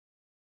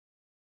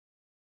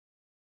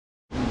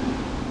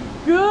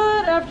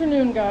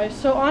Afternoon, guys.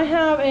 So I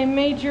have a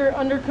major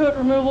undercoat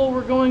removal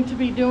we're going to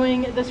be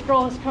doing. This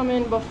girl has come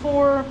in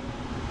before.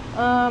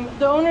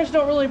 The owners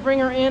don't really bring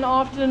her in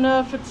often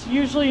enough. It's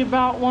usually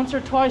about once or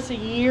twice a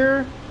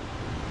year,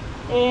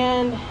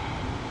 and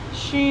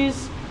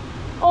she's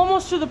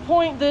almost to the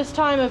point this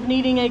time of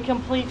needing a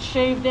complete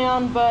shave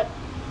down, but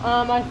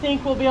I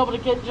think we'll be able to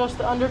get just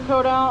the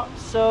undercoat out.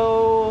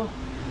 So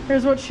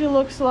here's what she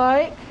looks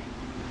like.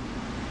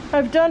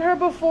 I've done her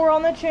before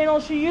on the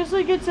channel. She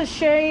usually gets a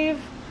shave,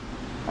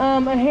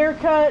 a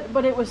haircut,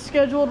 but it was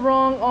scheduled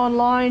wrong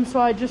online, so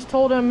I just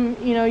told him,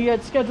 you know, you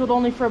had scheduled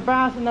only for a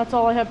bath, and that's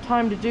all I have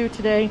time to do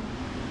today.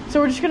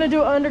 So we're just gonna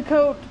do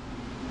undercoat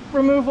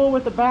removal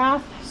with the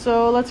bath.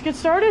 So let's get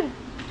started.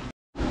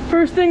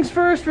 First things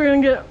first, we're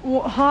gonna get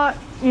hot,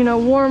 you know,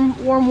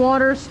 warm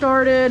water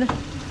started.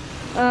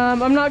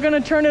 I'm not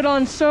gonna turn it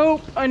on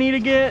soap. I need to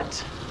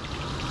get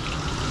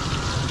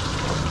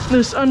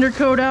this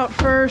undercoat out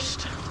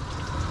first.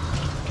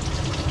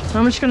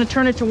 I'm just gonna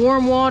turn it to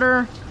warm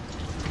water,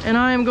 and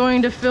I am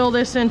going to fill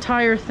this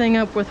entire thing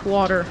up with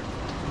water.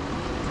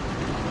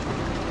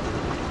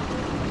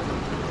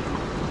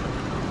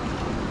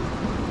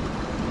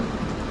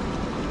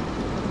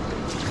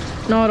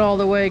 Not all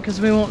the way, because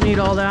we won't need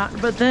all that,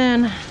 but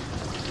then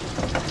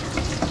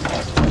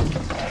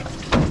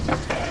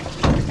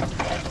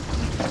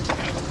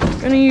I'm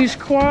gonna use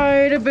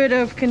quite a bit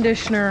of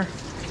conditioner.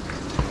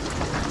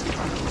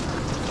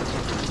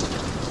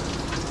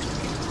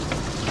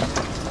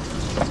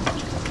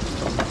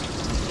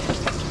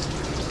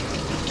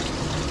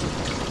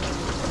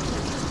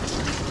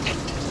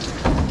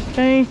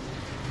 Okay,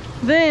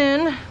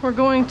 then we're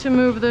going to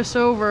move this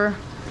over.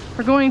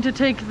 We're going to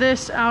take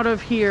this out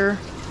of here.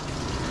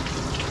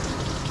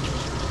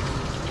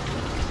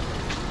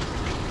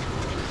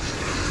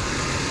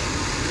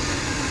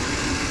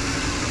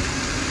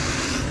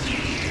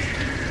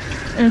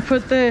 And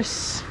put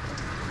this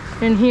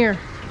in here.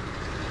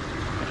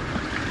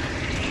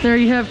 There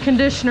you have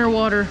conditioner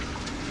water.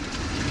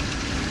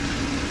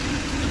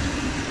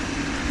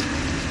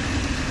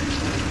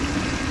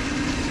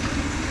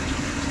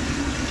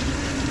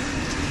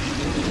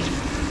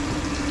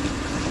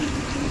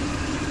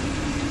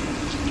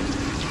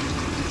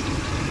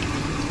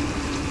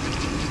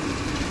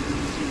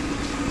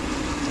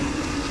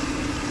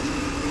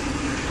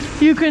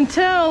 You can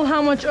tell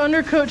how much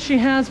undercoat she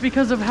has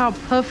because of how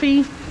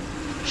puffy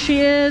she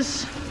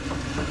is.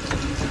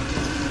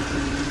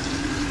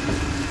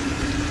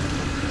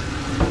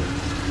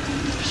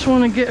 Just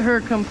want to get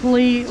her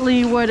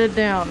completely wetted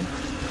down.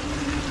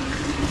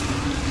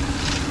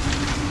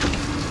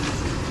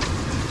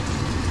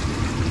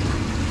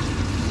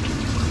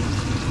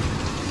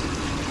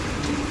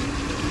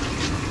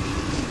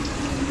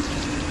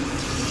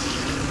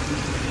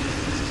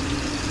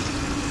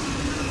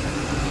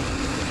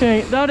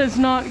 Okay, that is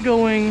not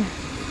going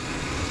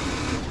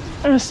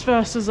as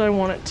fast as I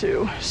want it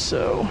to,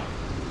 so.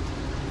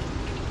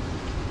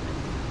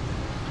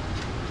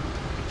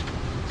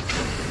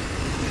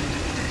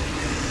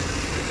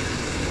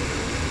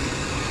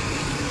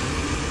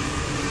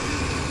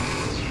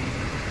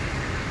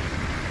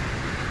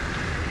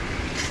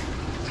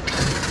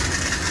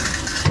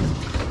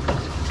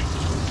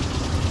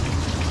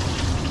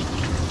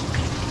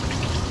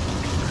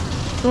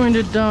 Going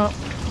to dump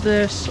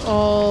this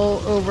all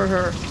over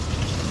her.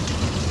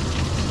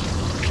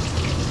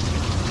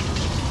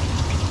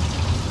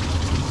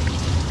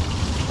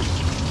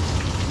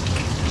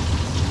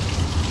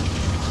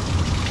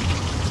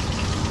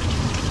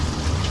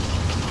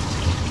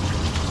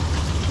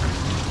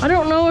 I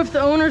don't know if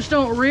the owners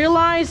don't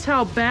realize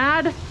how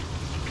bad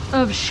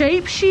of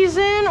shape she's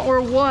in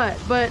or what,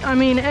 but I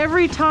mean,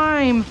 every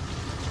time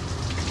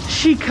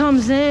she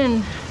comes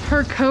in,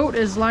 her coat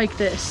is like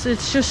this.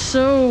 It's just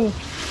so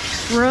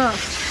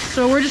rough.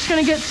 So we're just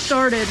gonna get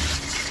started.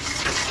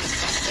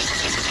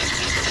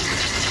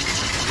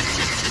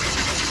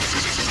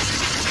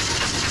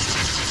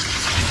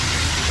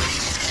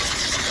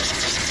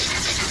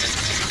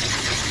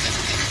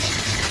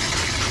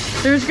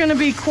 There's gonna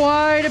be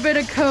quite a bit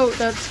of coat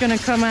that's gonna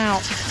come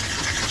out.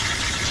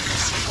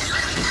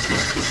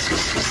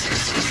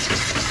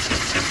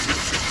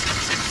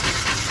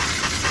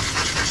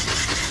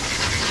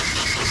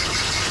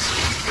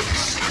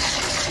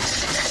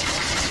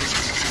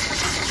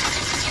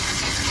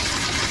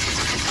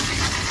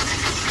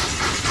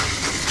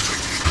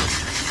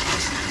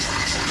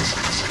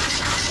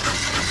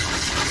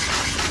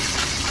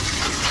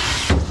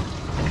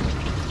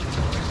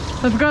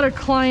 I've got a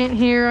client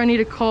here, I need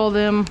to call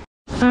them.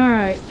 All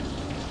right,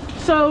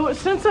 so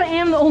since I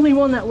am the only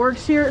one that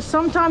works here,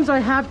 sometimes I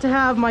have to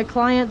have my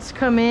clients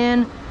come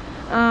in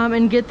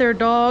and get their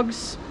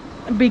dogs,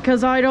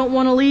 because I don't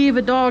want to leave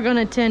a dog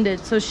unattended.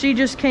 So she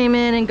just came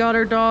in and got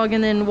her dog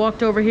and then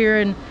walked over here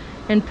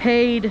and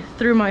paid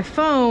through my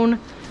phone,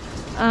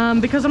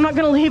 because I'm not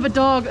going to leave a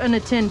dog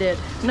unattended.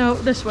 No,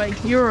 this way.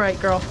 You're right,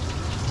 girl.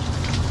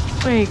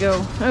 There you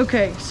go.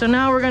 Okay, so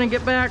now we're going to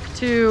get back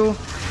to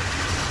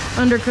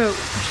undercoat.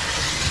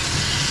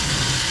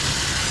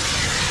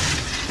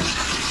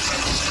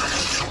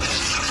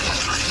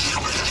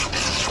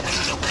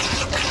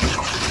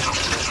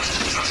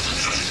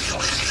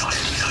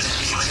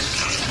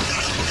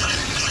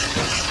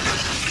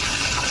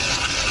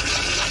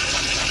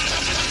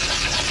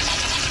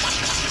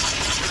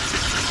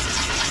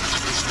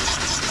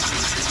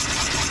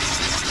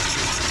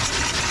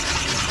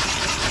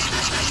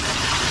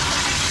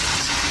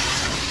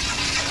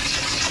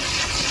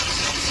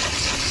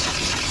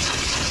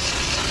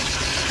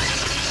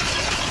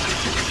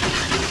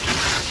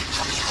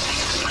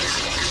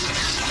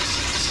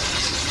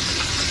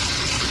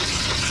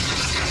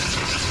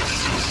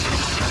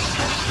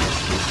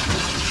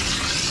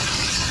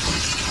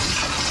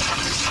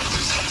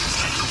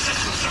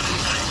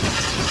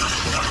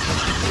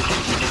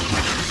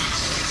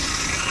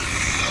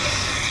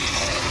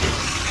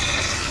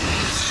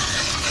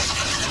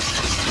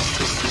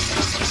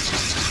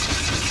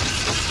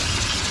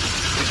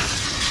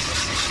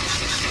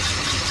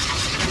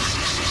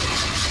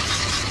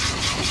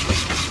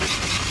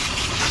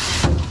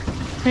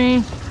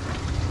 See?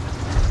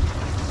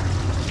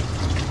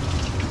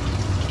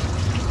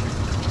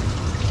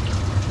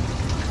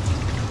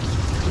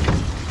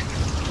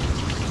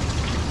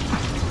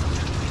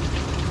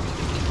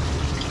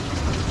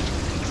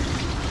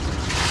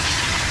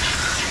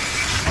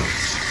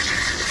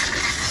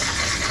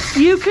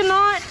 You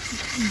cannot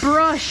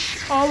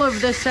brush all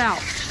of this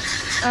out.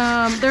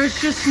 There's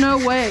just no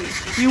way.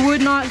 You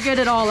would not get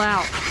it all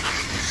out.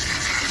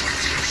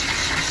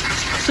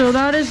 So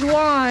that is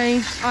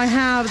why I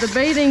have the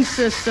bathing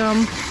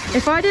system.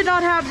 If I did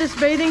not have this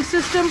bathing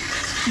system,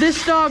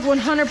 this dog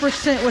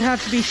 100% would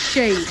have to be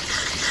shaved.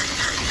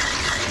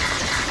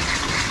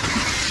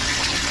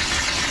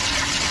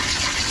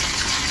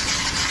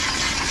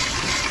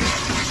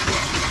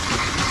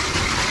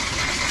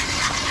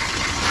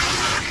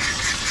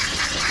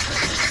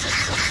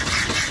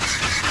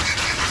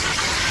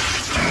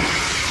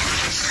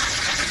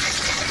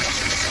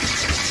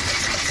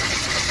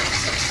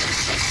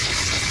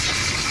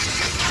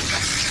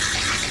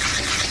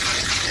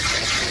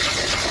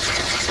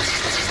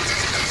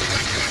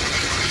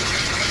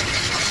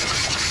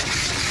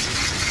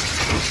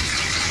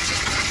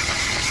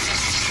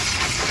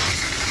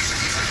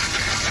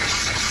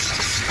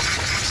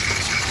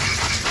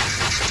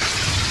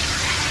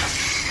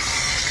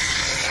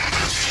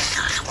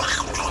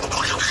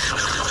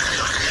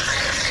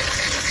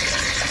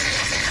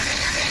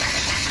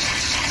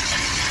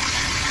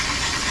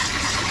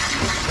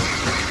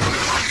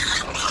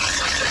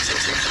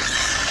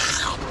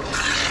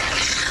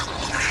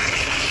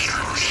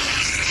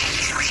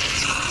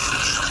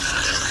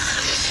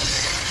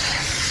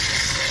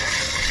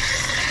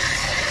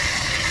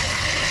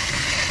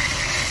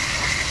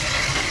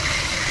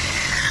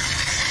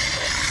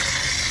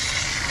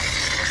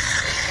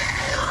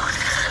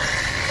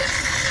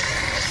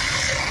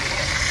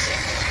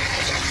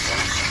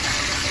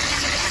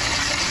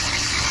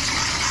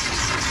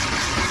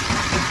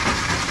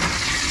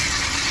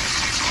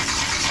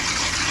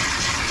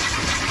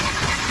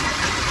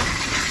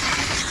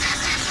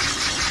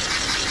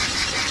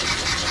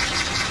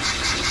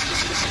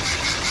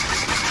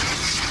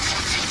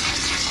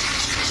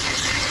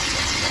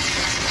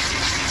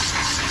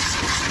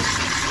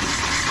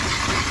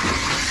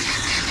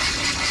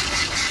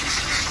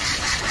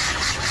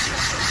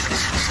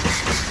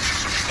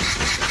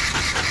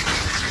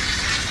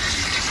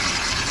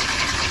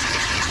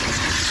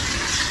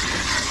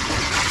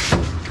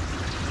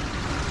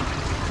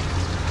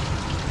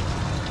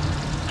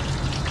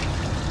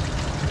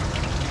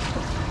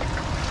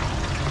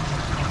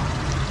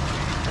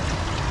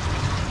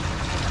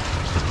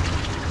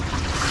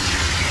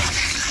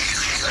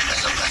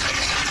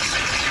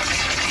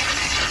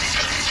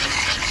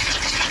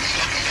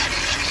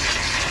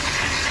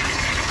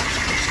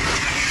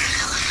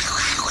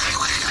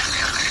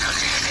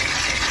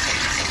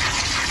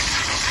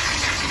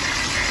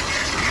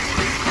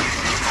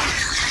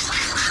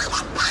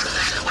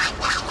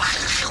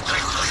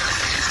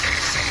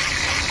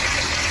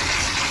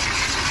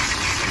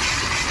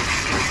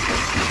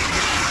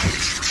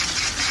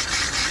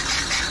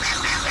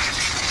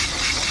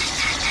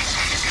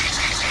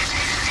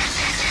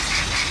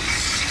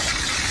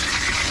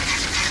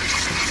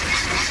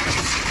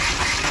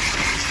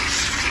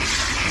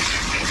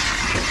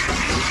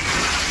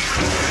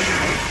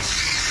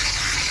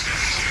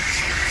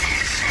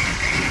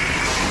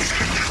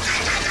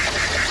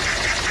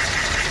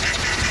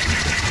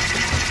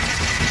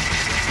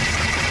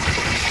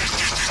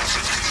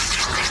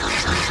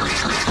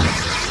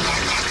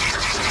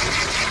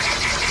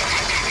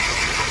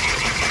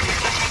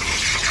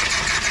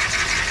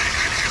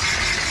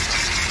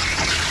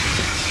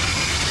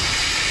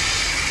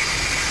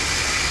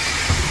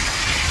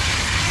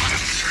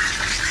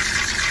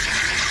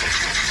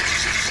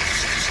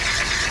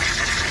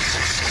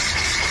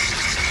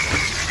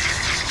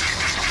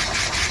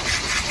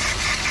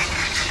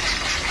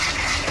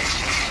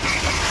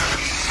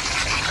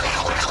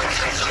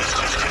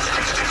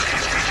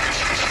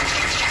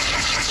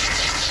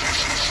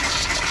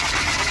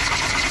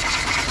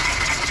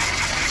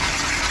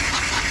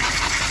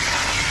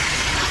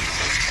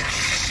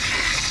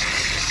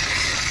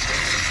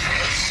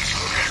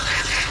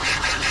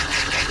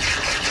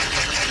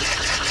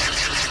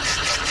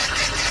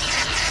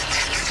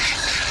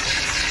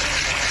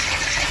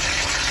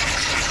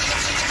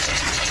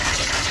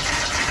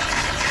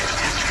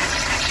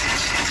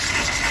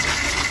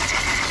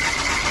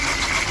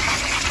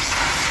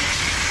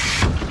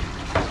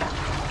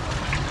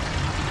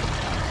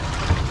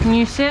 Can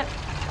you sit?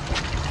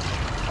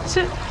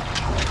 Sit.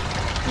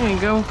 There you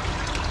go.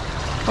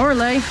 Or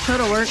lay,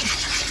 that'll work.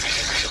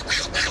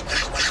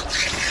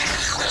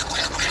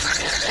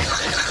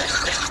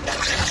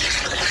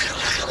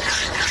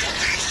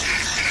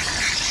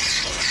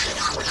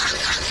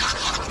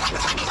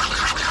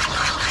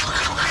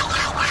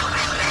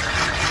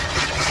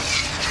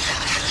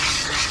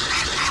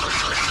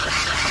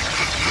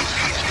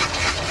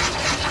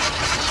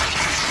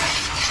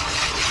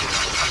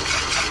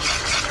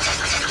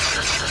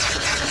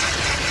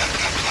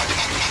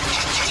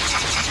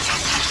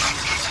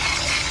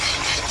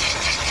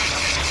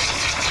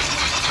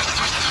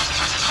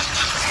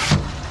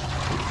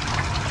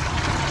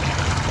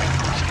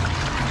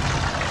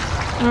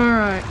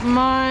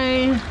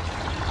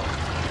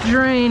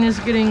 drain is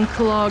getting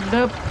clogged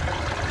up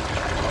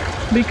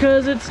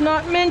because it's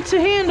not meant to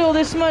handle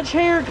this much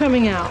hair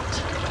coming out.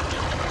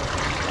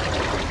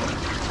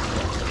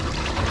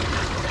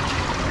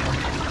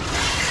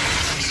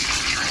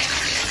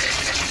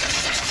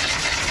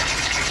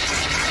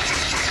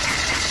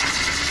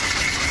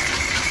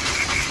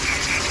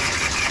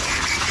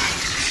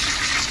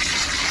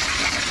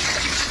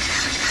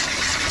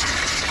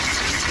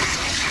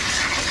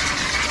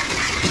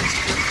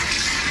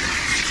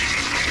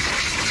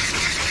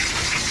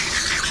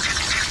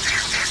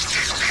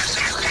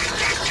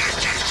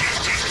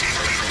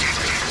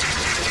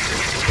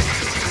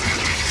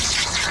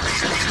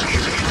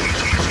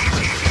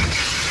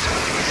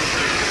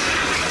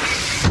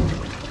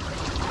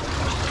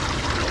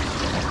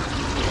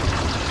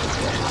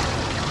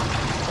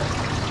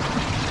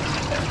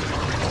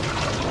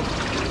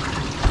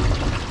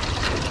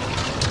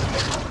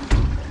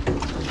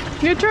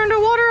 You turned the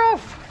water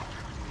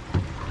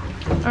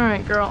off. All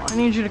right, girl, I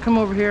need you to come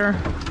over here.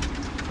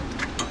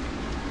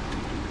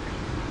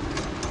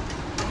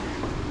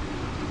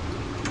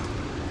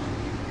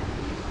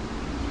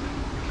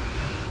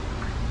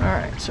 All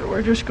right, so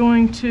we're just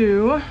going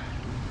to,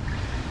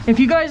 if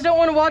you guys don't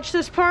want to watch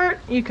this part,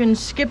 you can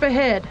skip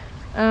ahead.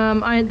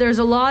 There's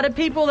a lot of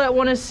people that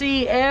want to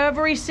see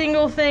every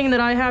single thing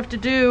that I have to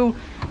do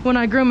when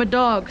I groom a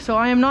dog, so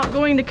I am not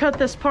going to cut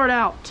this part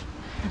out.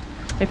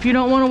 If you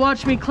don't want to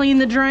watch me clean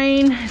the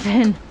drain,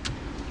 then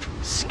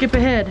skip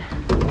ahead.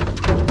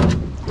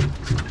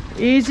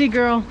 Easy,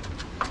 girl.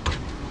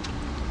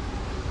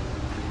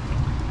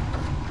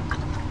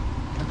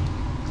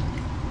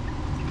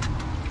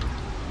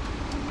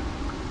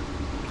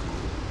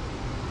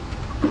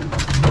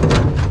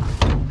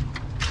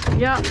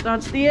 Yeah,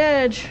 that's the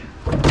edge.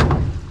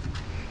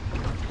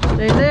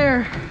 Stay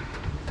there.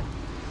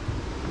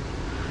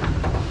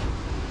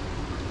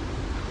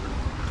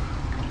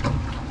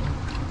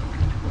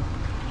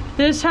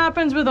 This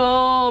happens with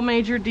all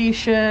major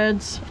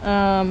de-sheds,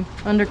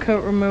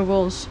 undercoat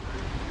removals,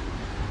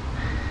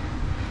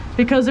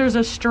 because there's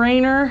a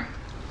strainer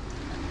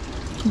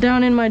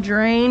down in my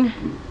drain,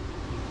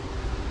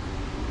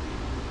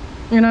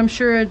 and I'm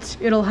sure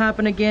it'll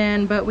happen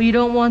again, but we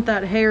don't want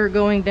that hair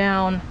going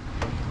down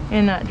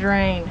in that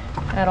drain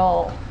at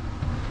all.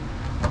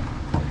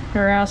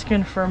 You're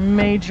asking for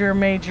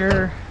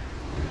major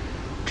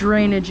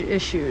drainage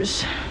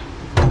issues.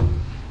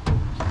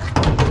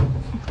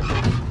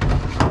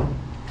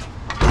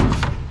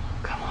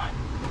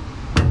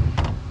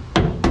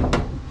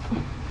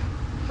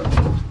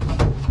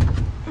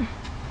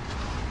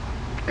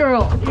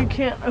 Girl, you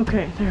can't.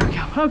 Okay, there we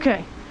go.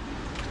 Okay.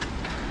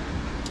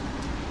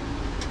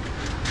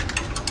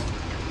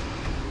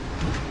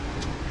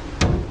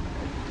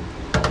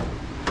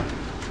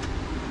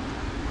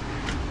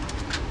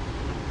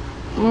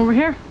 Come over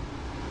here.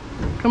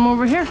 Come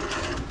over here.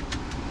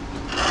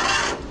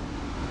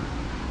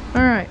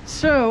 All right,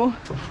 so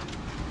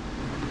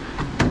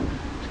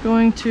just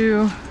going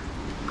to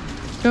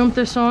dump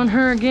this on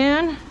her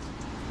again.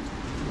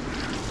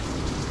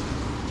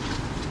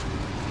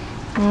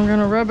 We're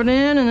gonna rub it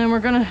in, and then we're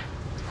gonna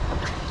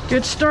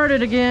get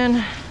started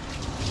again.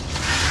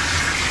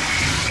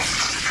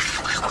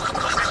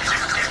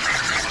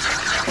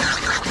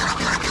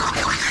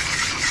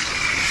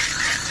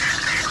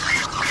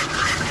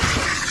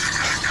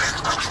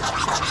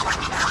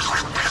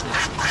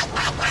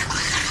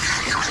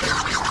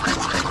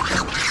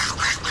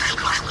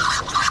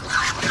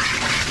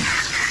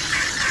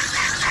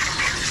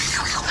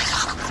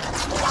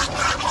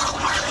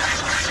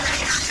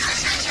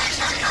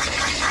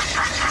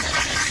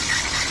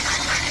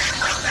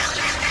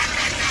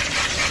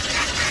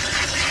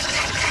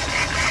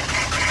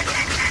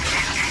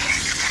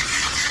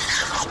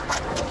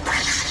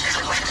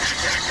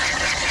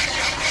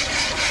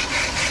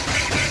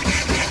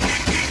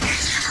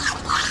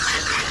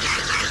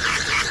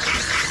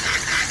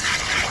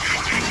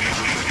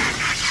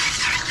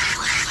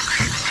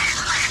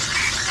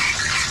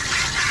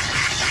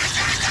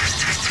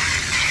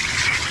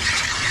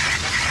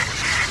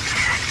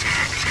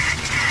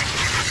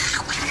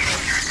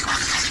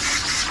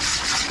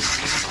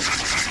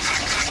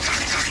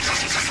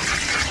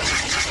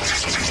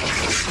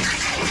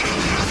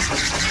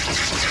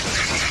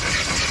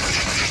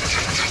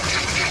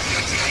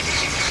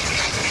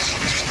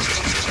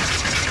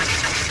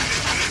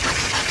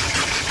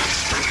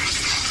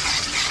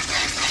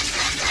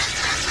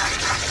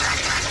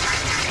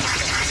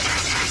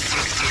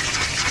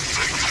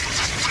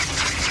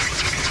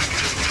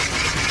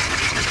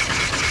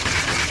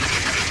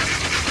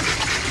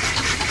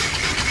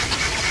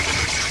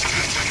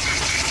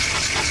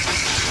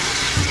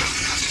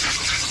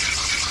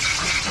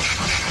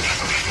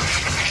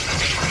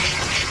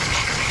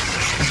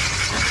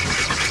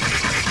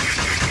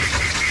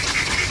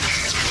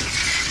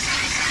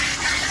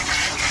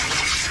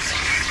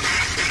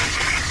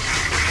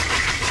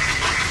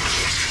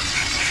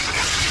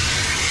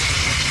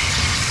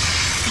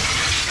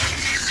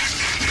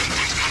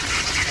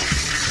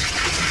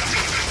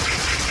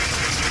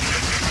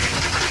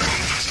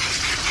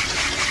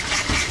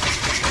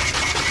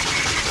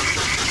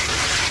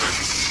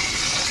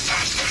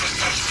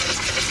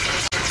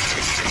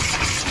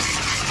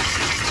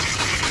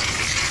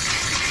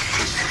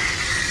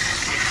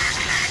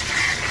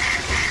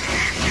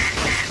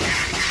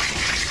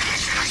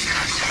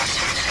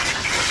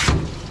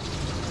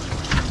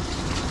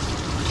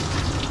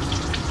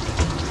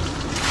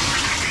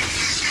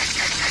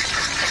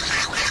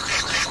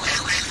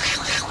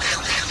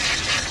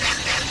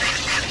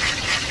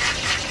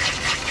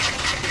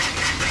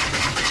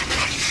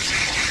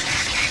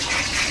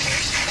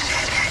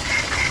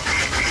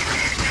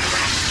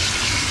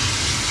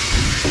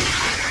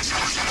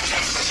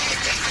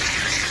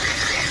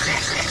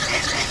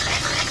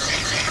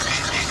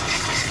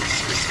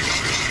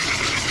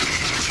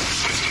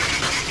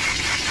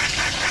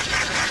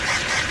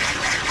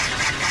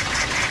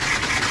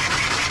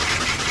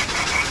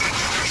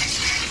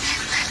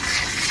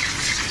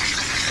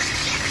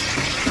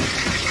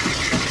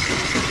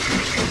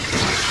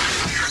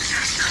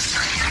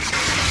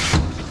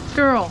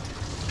 Girl.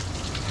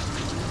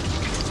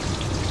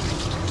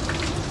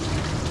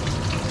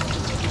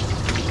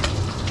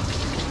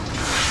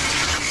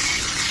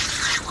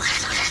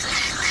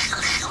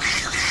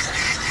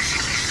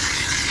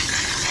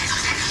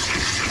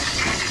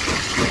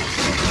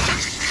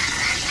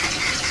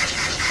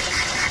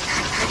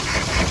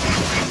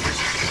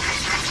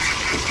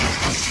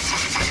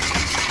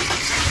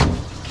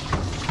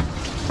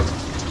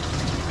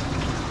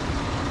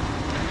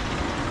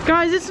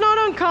 Guys, it's not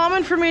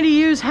uncommon for me to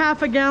use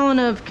half a gallon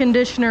of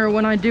conditioner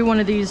when I do one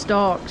of these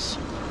dogs.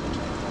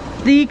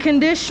 The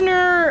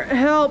conditioner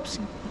helps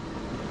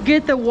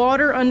get the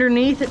water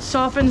underneath. It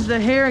softens the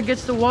hair, it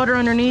gets the water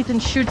underneath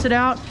and shoots it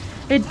out.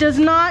 It does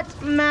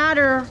not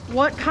matter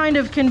what kind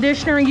of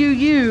conditioner you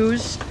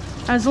use,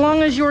 as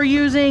long as you're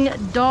using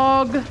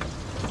dog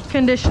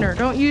conditioner.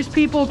 Don't use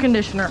people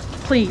conditioner,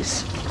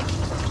 please.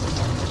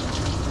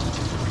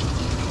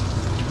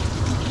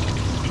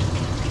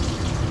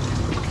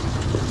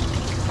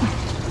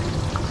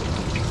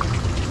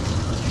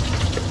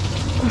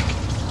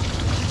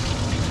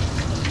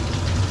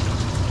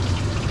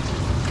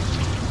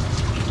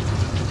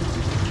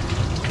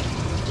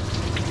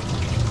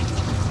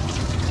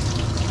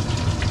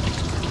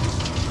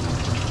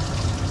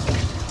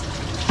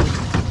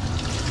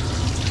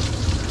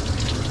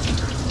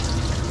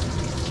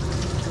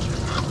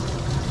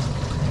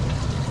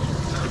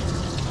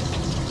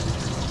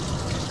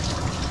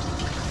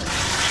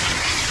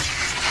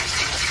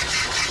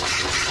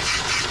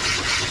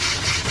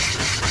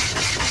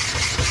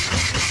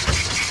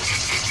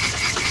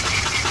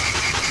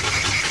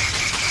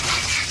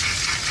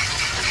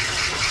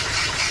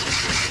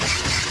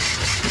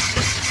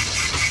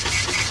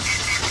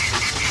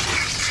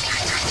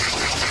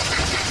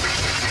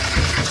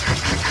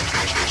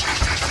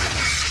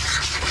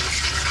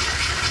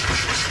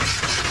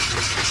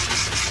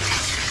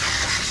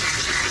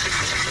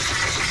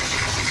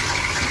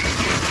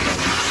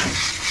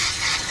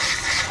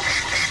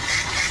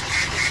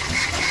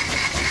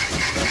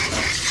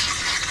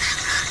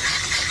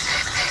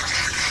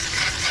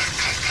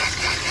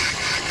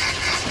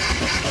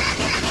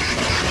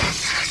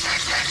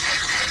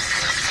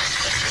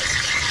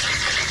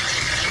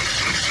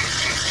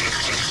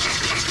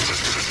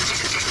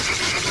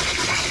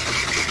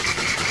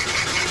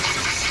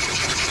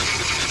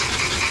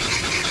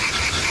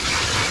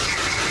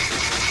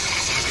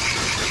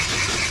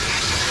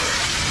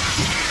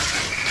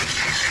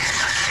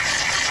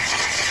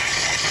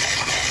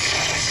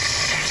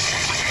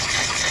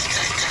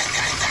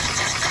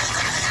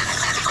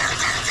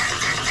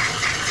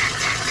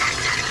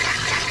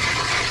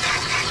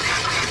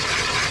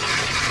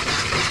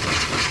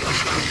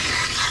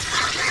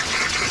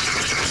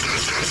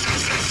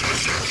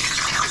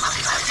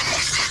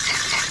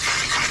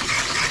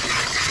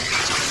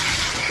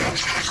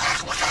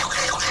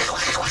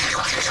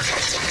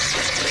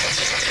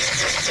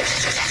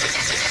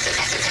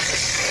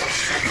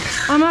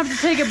 I'm gonna have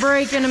to take a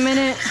break in a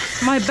minute.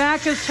 My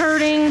back is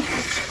hurting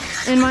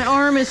and my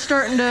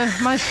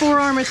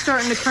forearm is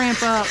starting to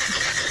cramp up.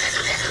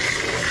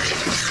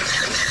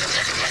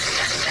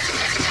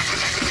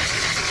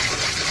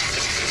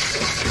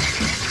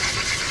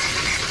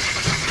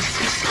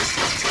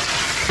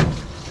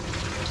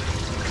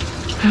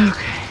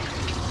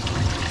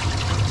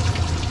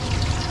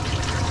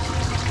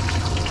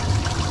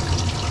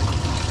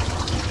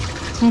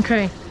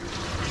 Okay. Okay.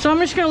 So I'm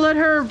just gonna let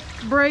her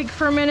break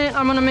for a minute.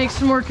 I'm gonna make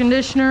some more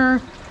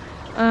conditioner,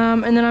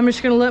 and then I'm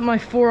just gonna let my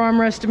forearm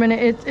rest a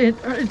minute.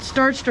 It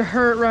starts to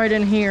hurt right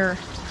in here,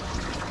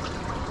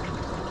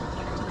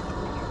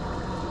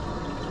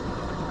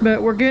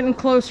 but we're getting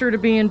closer to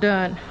being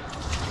done.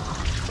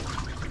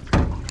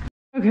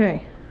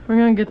 Okay, we're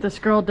gonna get this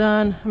girl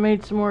done. I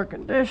made some more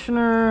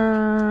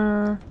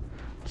conditioner.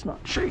 It's not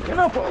shaking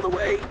up all the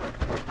way.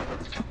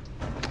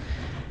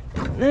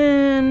 And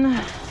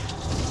then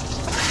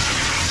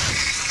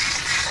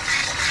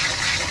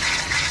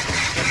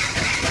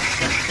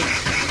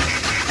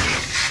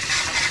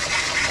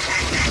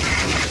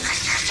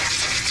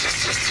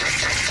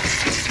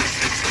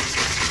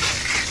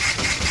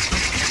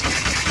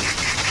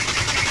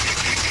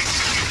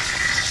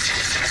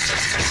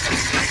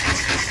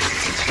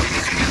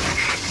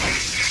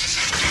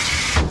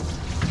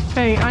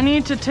okay, I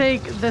need to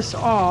take this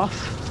off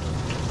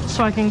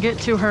so I can get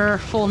to her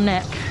full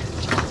neck.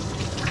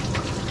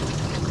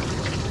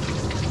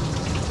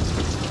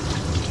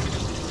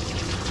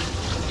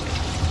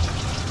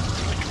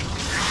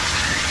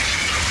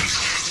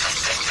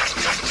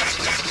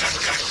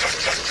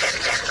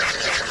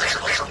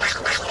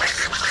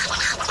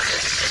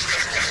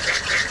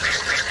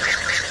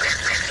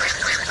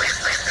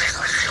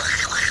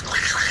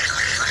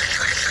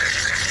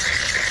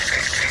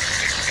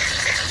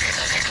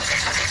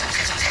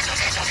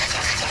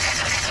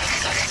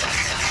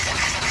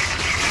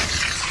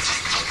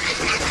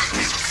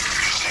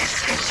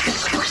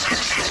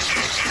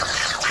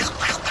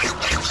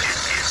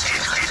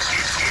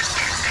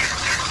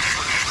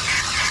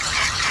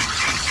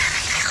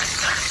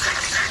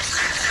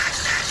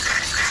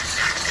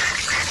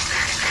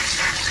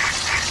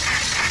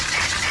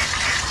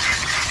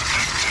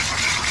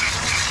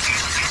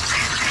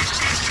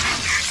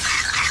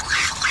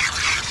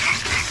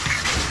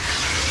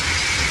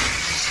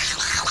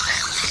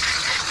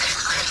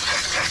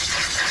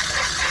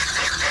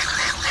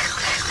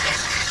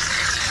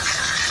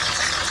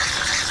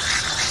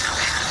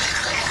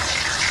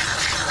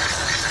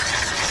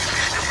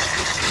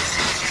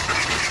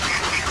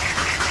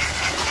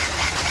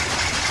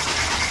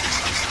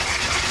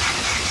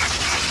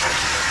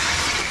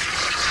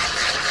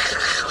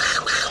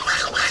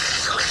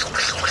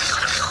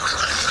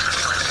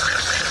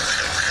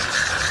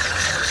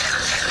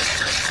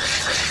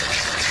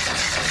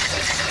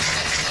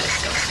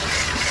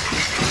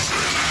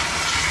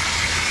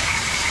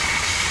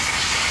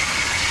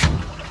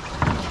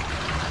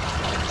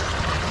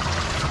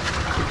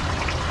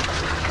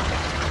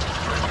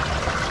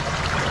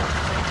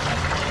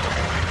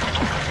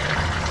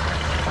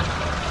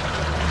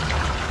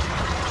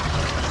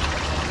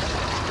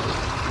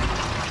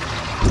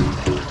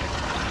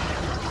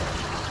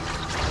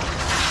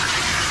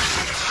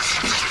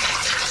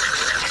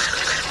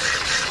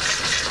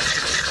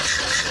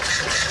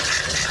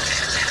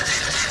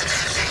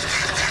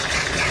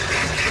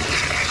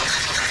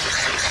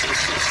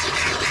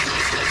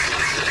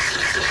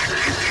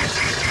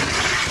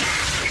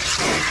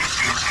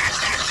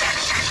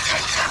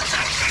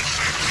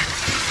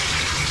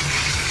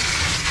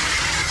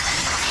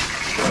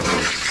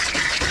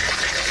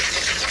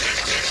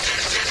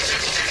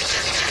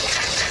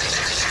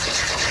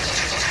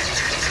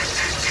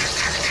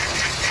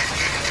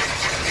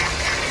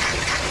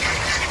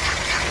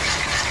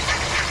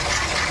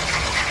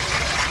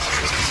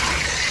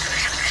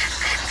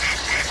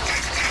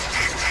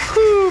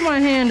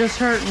 hand is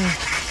hurting.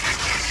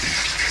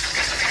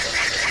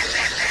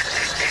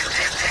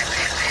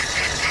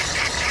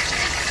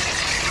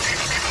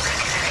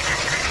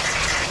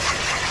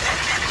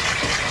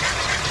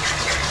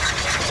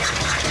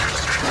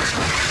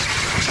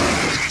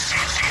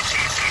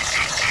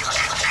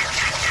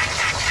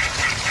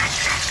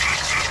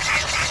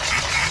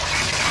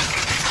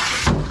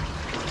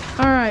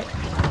 All right,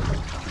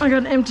 I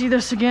gotta empty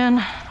this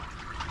again.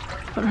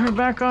 Put her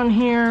back on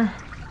here.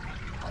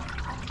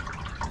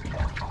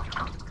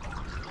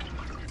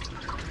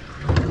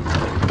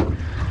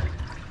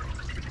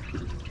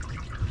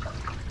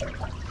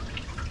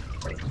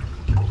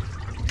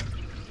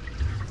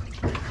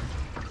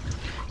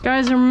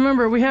 Guys, and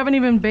remember, we haven't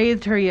even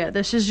bathed her yet.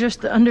 This is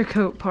just the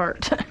undercoat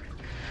part.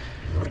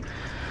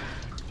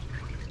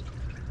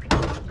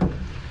 Come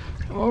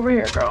over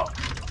here, girl.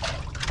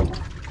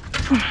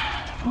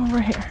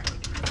 Over here.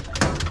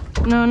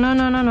 No, no,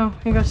 no, no, no.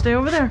 You gotta stay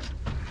over there.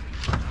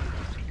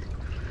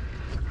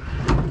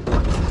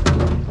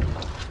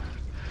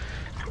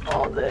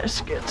 All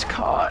this gets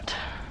caught.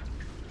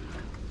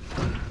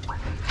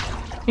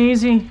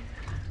 Easy.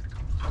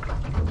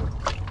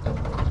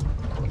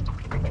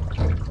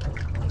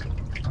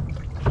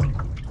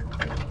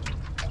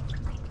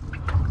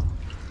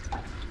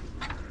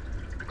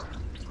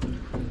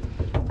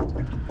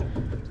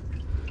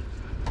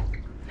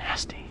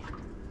 Nasty.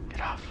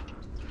 Get off.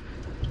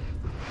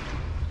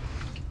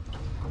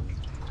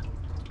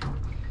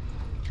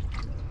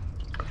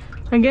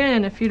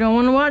 Again, if you don't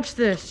want to watch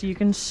this, you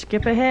can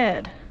skip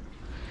ahead.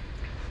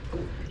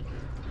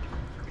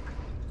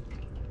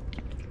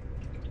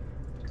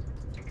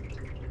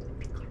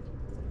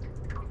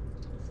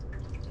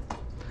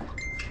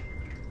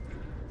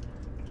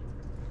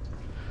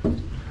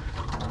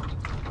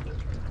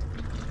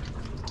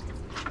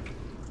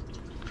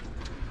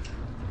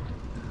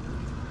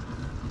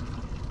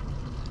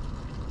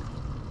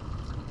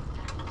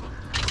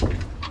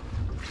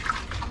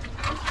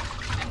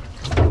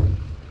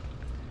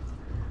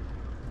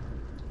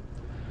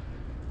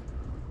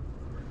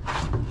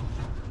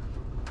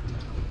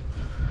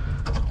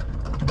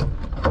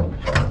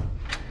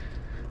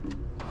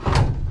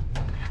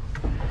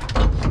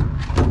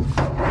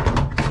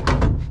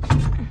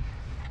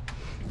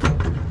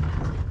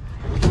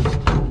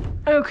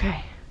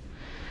 Okay,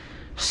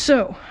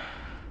 so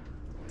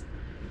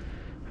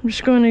I'm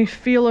just going to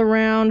feel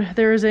around.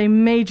 There is a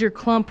major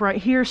clump right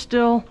here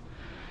still.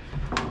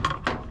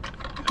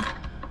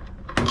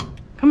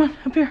 Come on,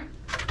 up here.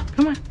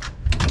 Come on.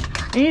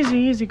 Easy,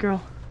 easy,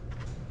 girl.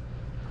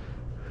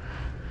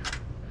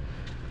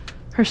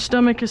 Her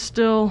stomach is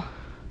still...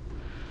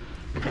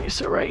 Okay,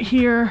 so right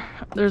here,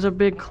 there's a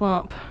big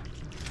clump.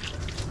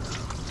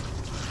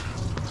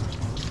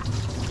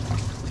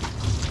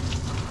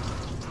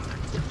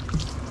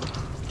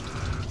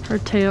 Her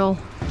tail.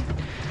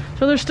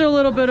 So there's still a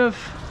little bit of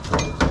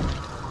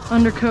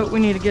undercoat we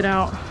need to get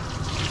out.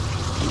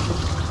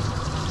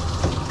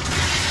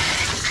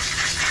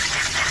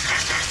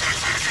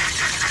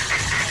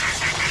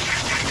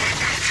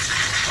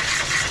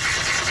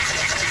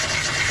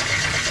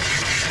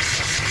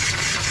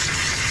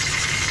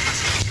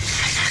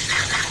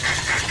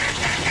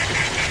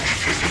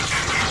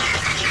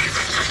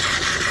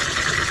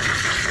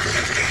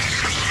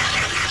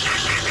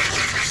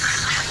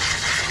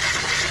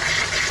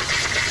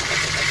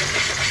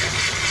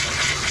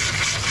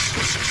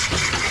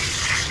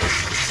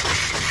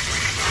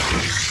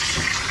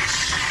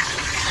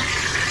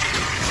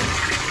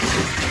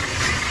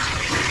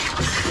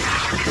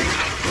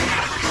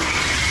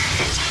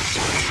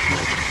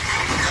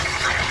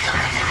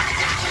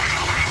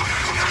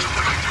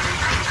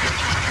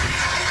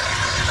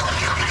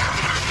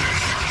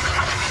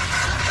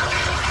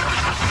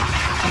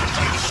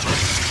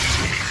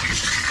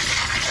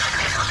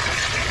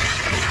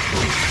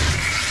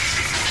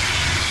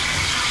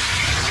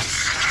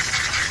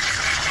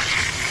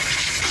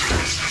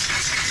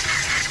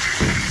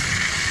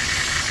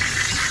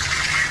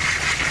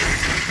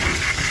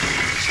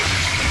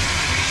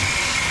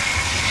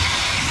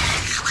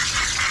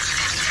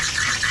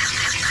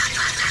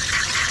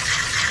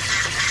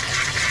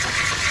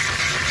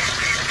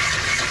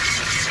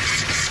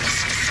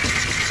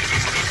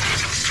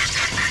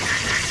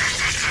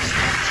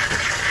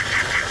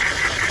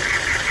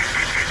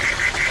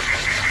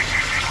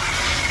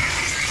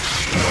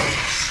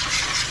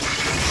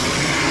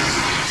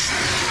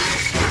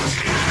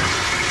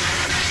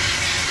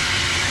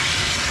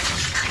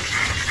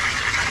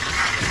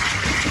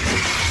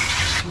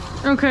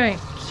 Okay,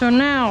 so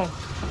now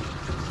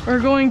we're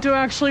going to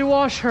actually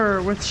wash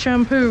her with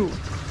shampoo.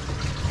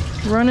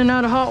 Running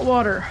out of hot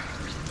water.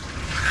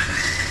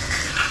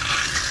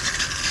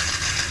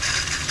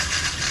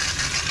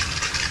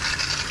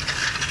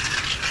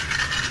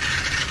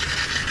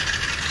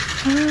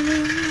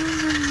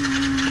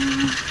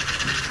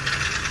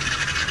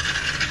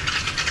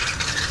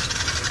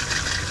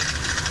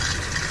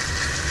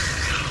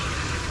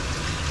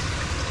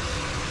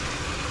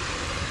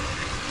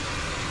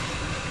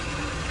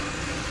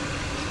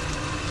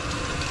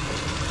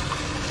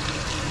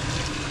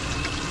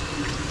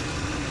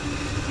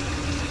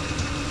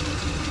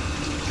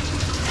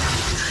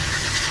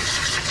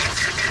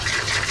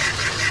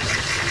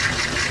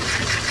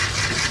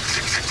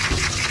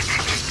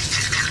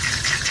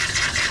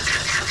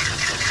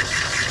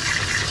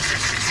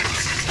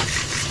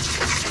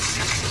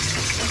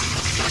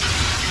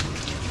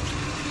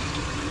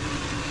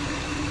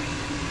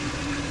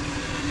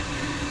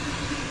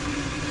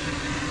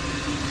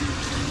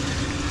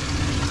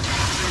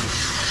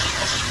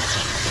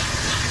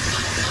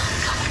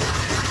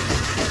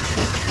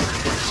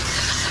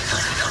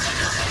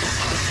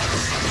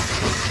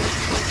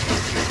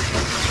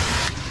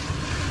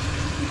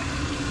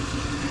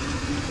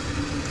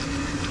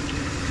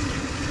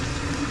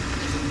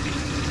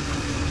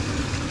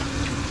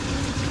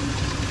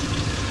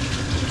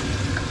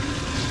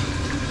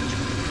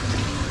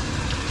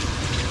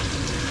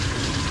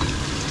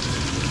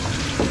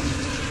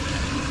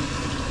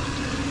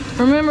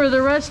 Remember,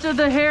 the rest of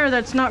the hair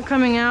that's not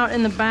coming out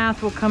in the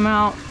bath will come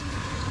out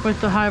with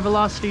the high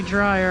velocity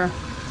dryer.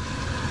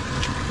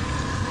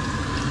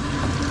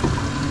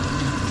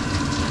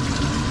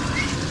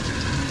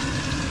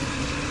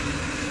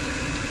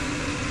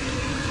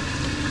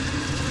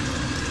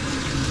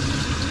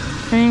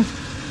 Okay,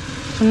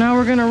 so now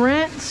we're gonna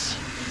rinse.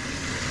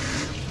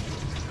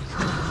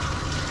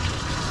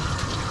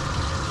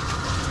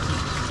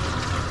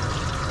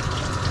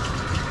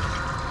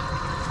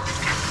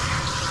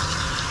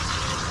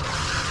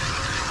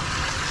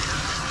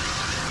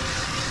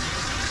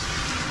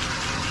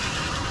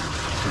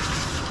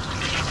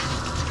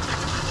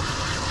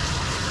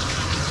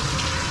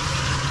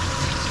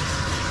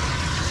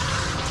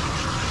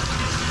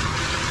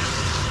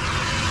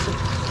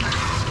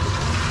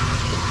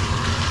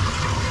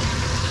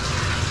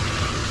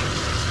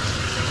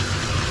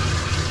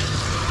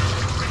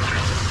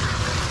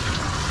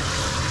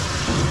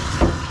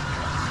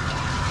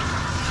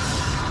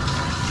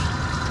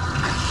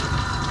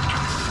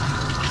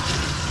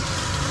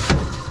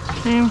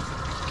 Okay.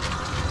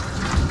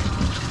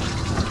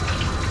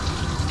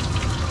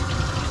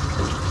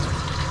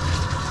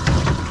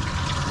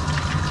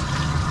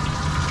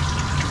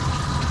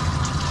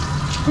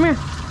 Come here.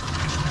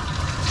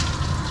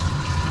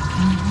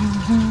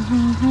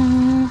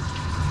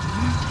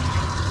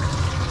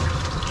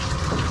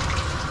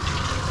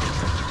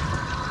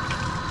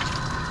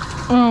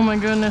 Oh my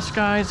goodness,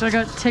 guys. I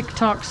got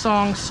TikTok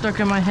songs stuck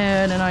in my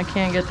head and I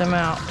can't get them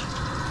out.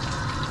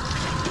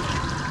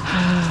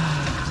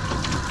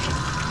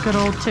 Good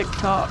old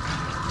TikTok.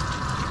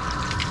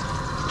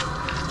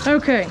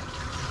 Okay.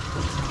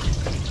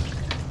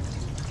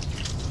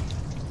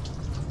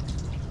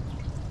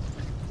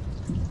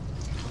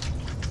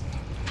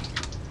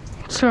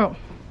 So,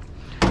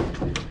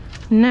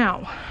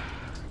 now,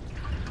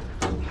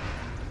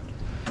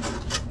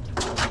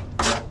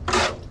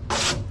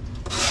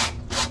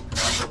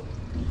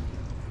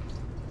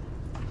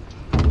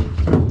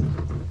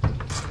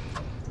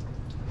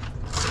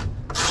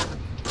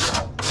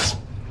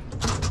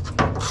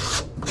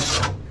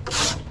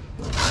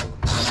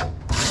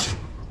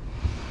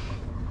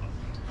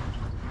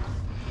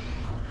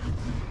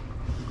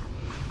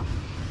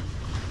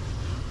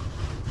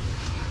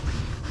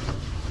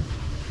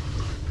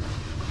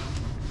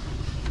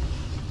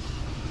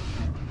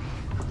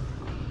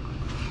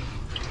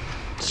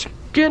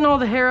 getting all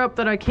the hair up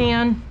that I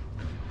can.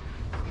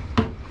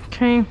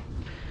 Okay,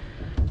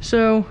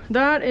 so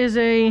that is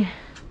a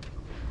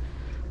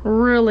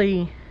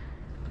really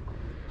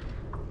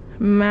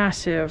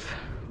massive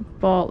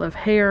ball of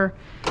hair,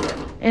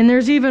 and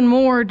there's even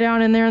more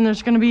down in there, and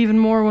there's going to be even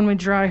more when we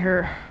dry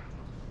her.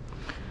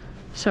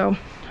 So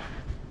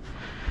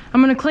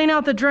I'm going to clean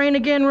out the drain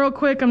again real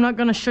quick. I'm not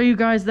going to show you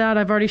guys that.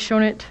 I've already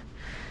shown it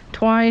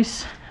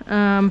twice.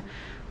 I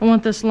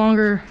want this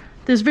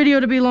video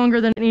to be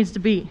longer than it needs to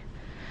be.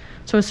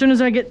 So as soon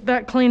as I get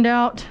that cleaned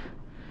out,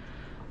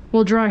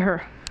 we'll dry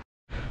her.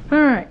 All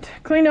right,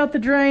 cleaned out the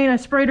drain. I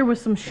sprayed her with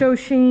some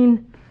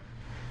Shoshin.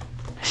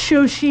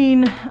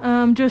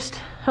 Shoshin just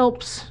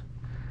helps,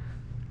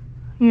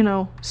 you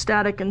know,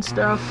 static and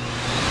stuff.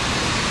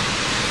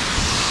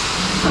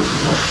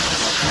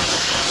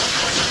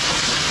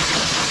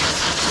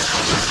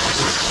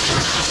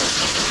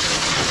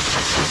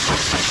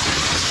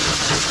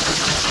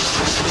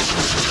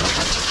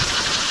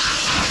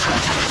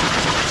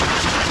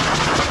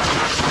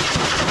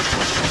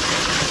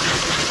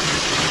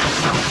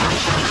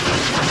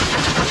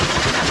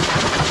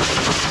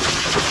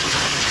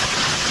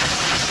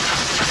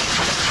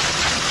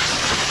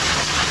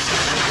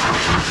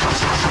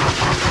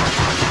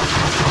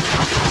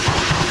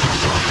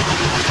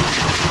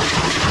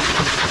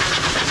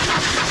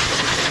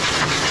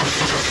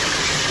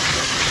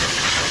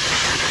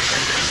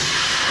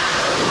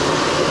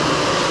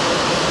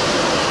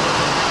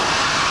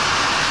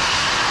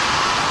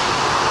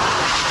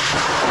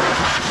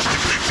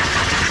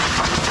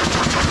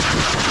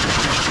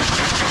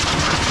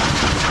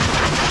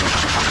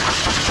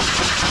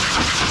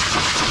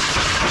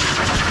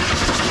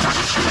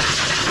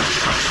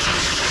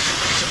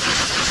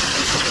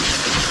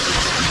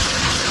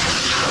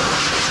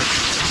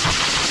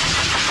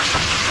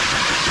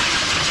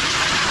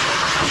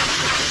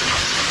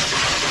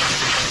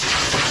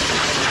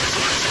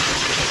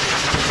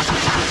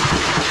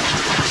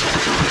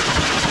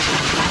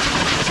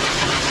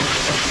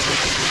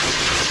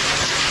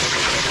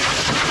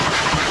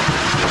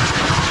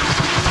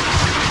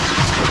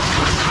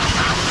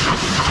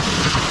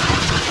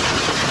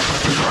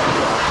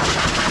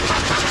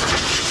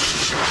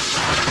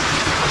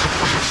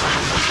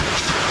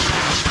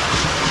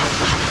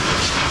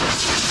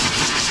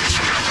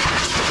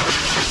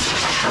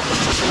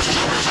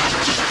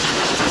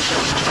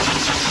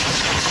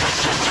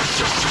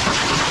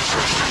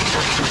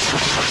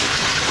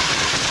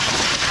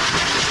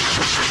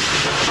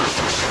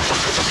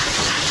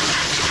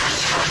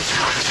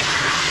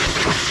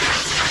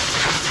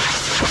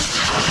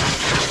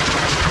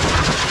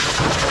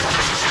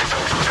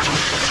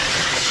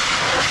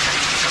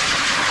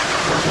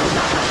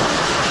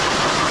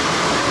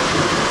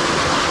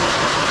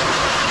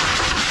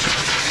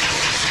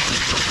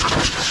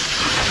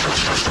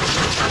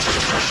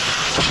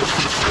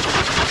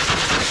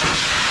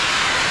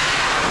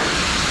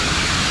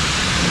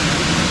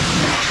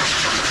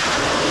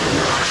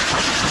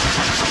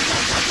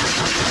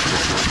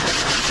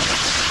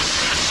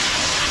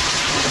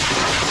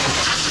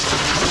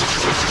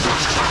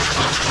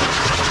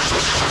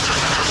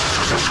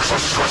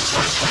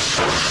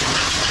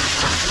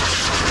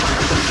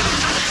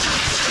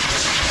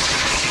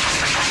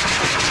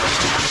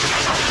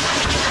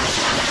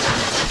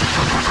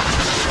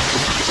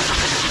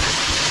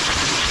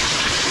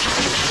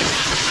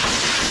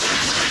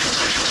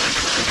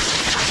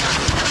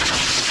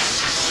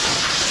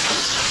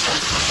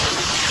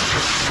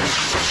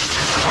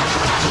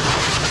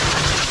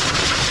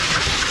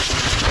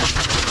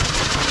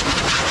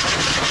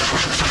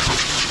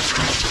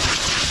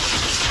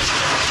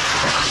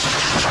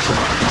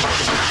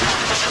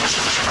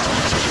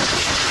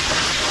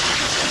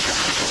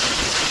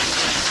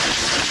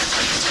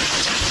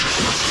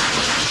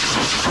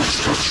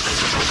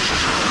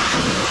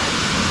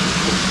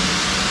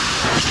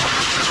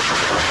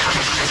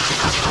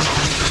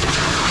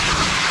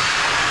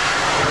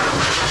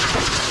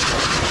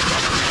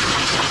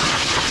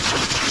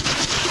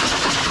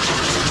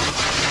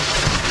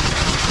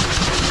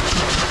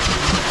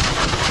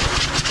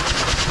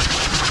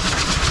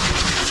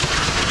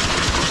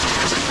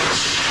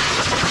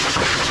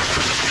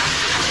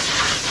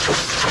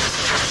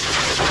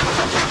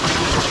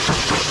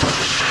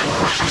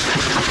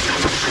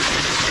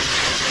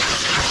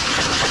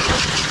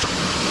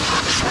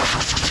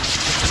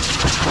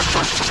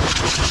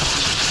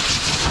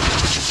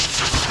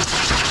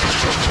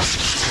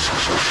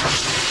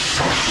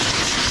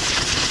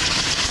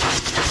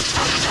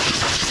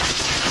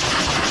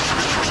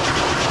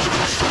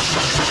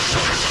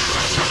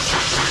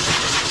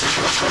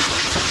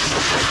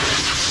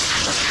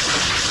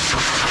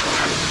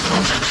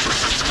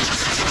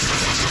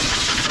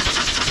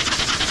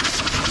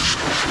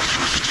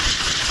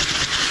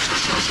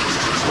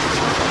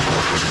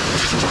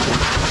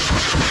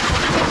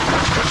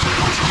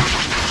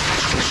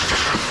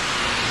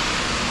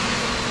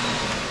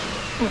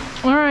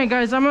 All right,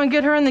 guys, I'm gonna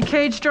get her in the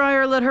cage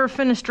dryer, let her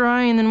finish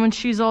drying, and then when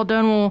she's all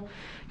done, we'll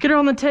get her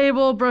on the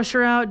table, brush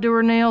her out, do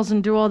her nails,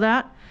 and do all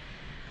that.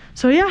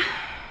 So yeah.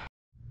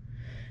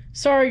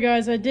 Sorry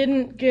guys, I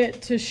didn't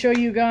get to show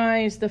you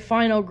guys the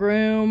final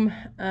groom.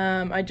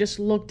 I just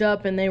looked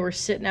up and they were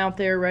sitting out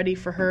there ready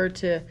for her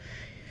to,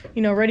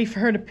 ready for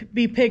her to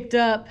be picked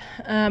up.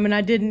 And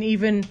I didn't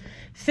even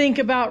think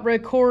about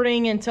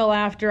recording until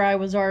after I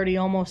was already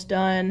almost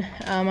done.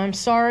 I'm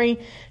sorry.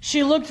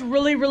 She looked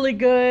really, really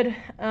good.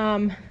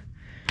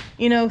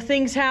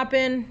 Things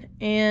happen.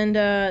 And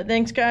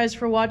thanks guys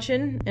for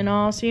watching, and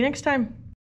I'll see you next time.